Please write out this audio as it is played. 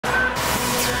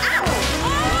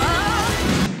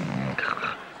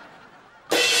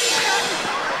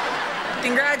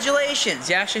Congratulations,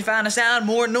 you actually found a sound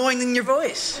more annoying than your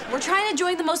voice. We're trying to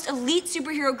join the most elite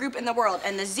superhero group in the world,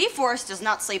 and the Z-Force does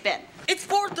not sleep in. It's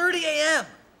 4:30 a.m.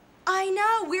 I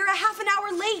know, we're a half an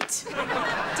hour late.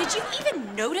 Did you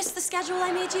even notice the schedule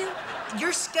I made you?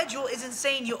 Your schedule is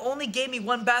insane. You only gave me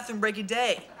one bathroom break a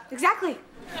day. Exactly.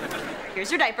 Here's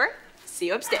your diaper. See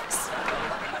you upstairs.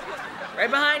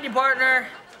 Right behind you, partner.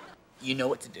 You know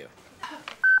what to do.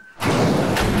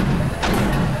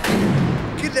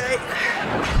 Good day.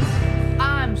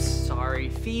 I'm sorry,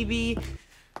 Phoebe.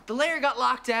 The lair got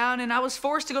locked down and I was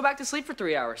forced to go back to sleep for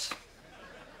 3 hours.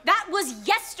 That was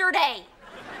yesterday.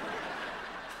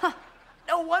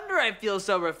 No wonder I feel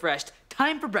so refreshed.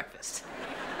 Time for breakfast.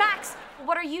 Max,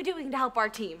 what are you doing to help our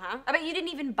team, huh? I bet you didn't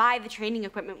even buy the training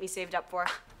equipment we saved up for.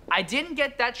 I didn't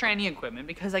get that training equipment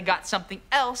because I got something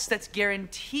else that's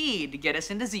guaranteed to get us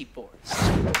into Z-Force.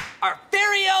 Our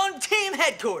very own team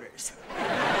headquarters.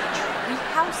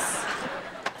 Treehouse?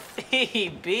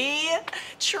 Phoebe,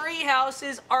 tree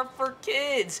houses are for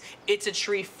kids. It's a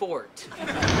tree fort.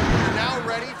 Now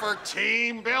ready for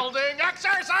team building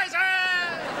exercises!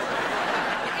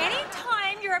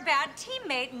 Anytime you're a bad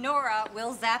teammate, Nora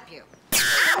will zap you.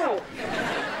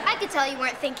 I could tell you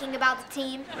weren't thinking about the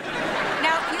team.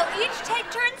 Now, you'll each take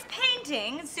turns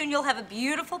painting. Soon you'll have a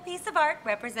beautiful piece of art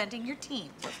representing your team.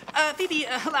 Phoebe,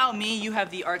 allow me. You have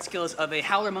the art skills of a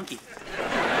howler monkey.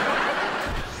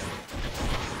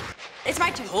 It's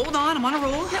my turn. Hold on, I'm on a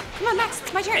roll. No, come on, Max,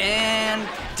 it's my turn. And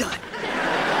done.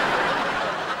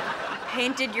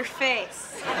 Painted your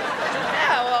face.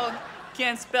 Yeah, well,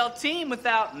 can't spell team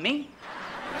without me.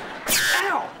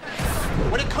 Ow!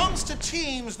 When it comes to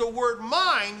teams, the word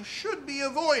mine should be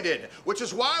avoided, which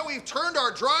is why we've turned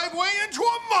our driveway into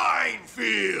a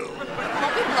minefield.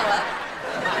 Won't we blow up?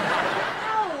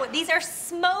 No, these are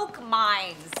smoke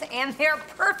mines, and they're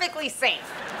perfectly safe.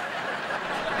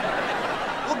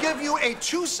 We'll give you a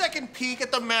 2-second peek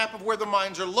at the map of where the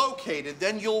mines are located,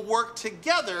 then you'll work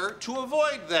together to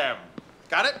avoid them.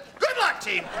 Got it? Good luck,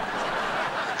 team!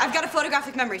 I've got a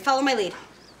photographic memory. Follow my lead.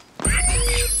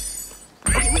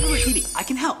 Okay, wait, Phoebe, I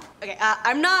can help. Okay,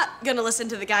 I'm not gonna listen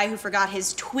to the guy who forgot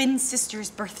his twin sister's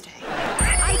birthday.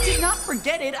 I did not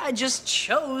forget it, I just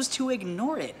chose to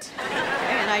ignore it.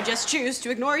 And I just choose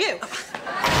to ignore you.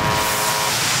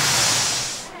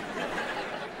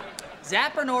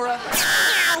 Zapper, Nora.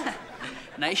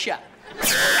 Nice shot.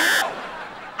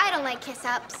 I don't like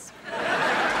kiss-ups.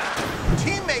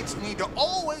 Teammates need to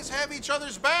always have each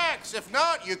other's backs. If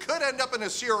not, you could end up in a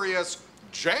serious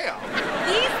jam.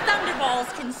 These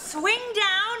thunderballs can swing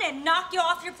down and knock you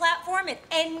off your platform at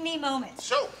any moment.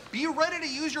 So, be ready to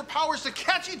use your powers to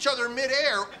catch each other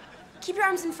midair. Keep your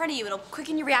arms in front of you. It'll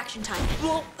quicken your reaction time.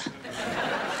 Well,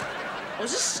 I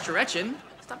was just stretching.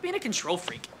 Stop being a control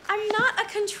freak. I'm not a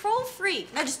control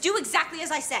freak. Now just do exactly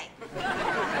as I say.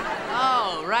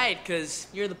 Oh, right, because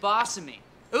you're the boss of me.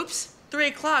 Oops, 3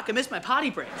 o'clock, I missed my potty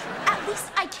break. At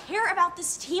least I care about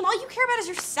this team. All you care about is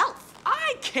yourself.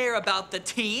 I care about the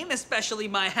team, especially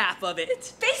my half of it.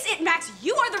 Face it, Max,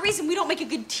 you are the reason we don't make a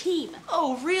good team.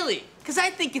 Oh, really? Because I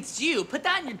think it's you. Put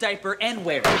that in your diaper and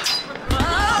wear it.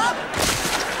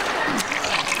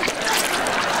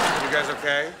 You guys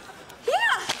okay?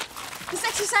 Yeah. This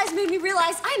exercise made me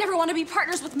realize I never want to be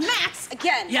partners with Max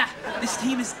again. Yeah, this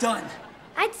team is done.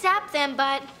 I'd zap them,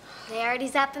 but they already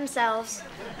zapped themselves.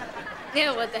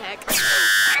 Yeah, what the heck?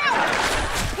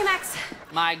 Hey, Max.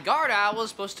 My guard owl was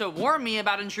supposed to warn me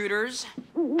about intruders.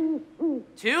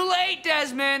 Too late,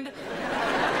 Desmond.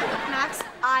 Max,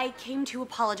 I came to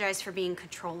apologize for being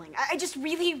controlling. I just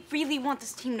really, really want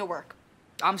this team to work.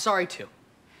 I'm sorry, too.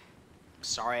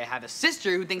 Sorry I have a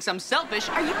sister who thinks I'm selfish.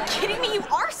 Are you kidding me? You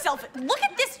are selfish. Look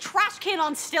at this trash can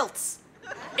on stilts.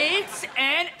 It's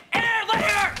an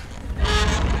airliner!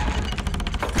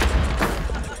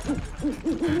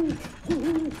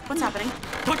 What's happening?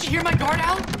 Don't you hear my guard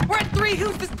owl? We're at 3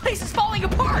 Who's. This place is falling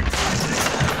apart! Go,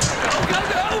 go,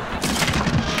 go!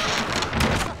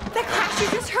 That crash you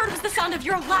just heard was the sound of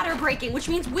your ladder breaking, which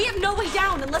means we have no way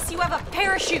down unless you have a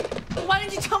parachute. Why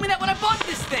didn't you tell me that when I bought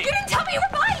this thing? You didn't tell me you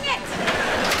were buying it!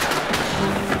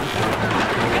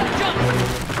 I gotta jump!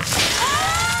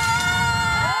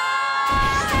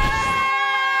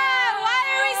 Why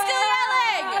are we still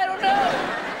yelling? I don't know.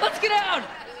 Let's get down!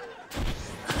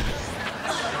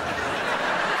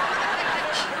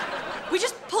 We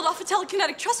just pulled off a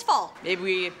telekinetic trust fall. Maybe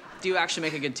we do actually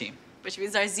make a good team. Which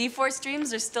means our Z-Force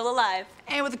dreams are still alive.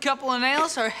 And with a couple of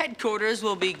nails, our headquarters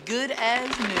will be good as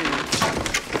new.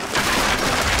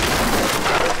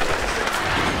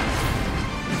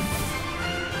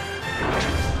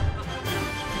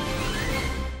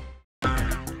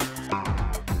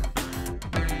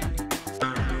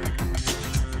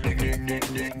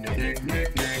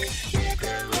 Nick.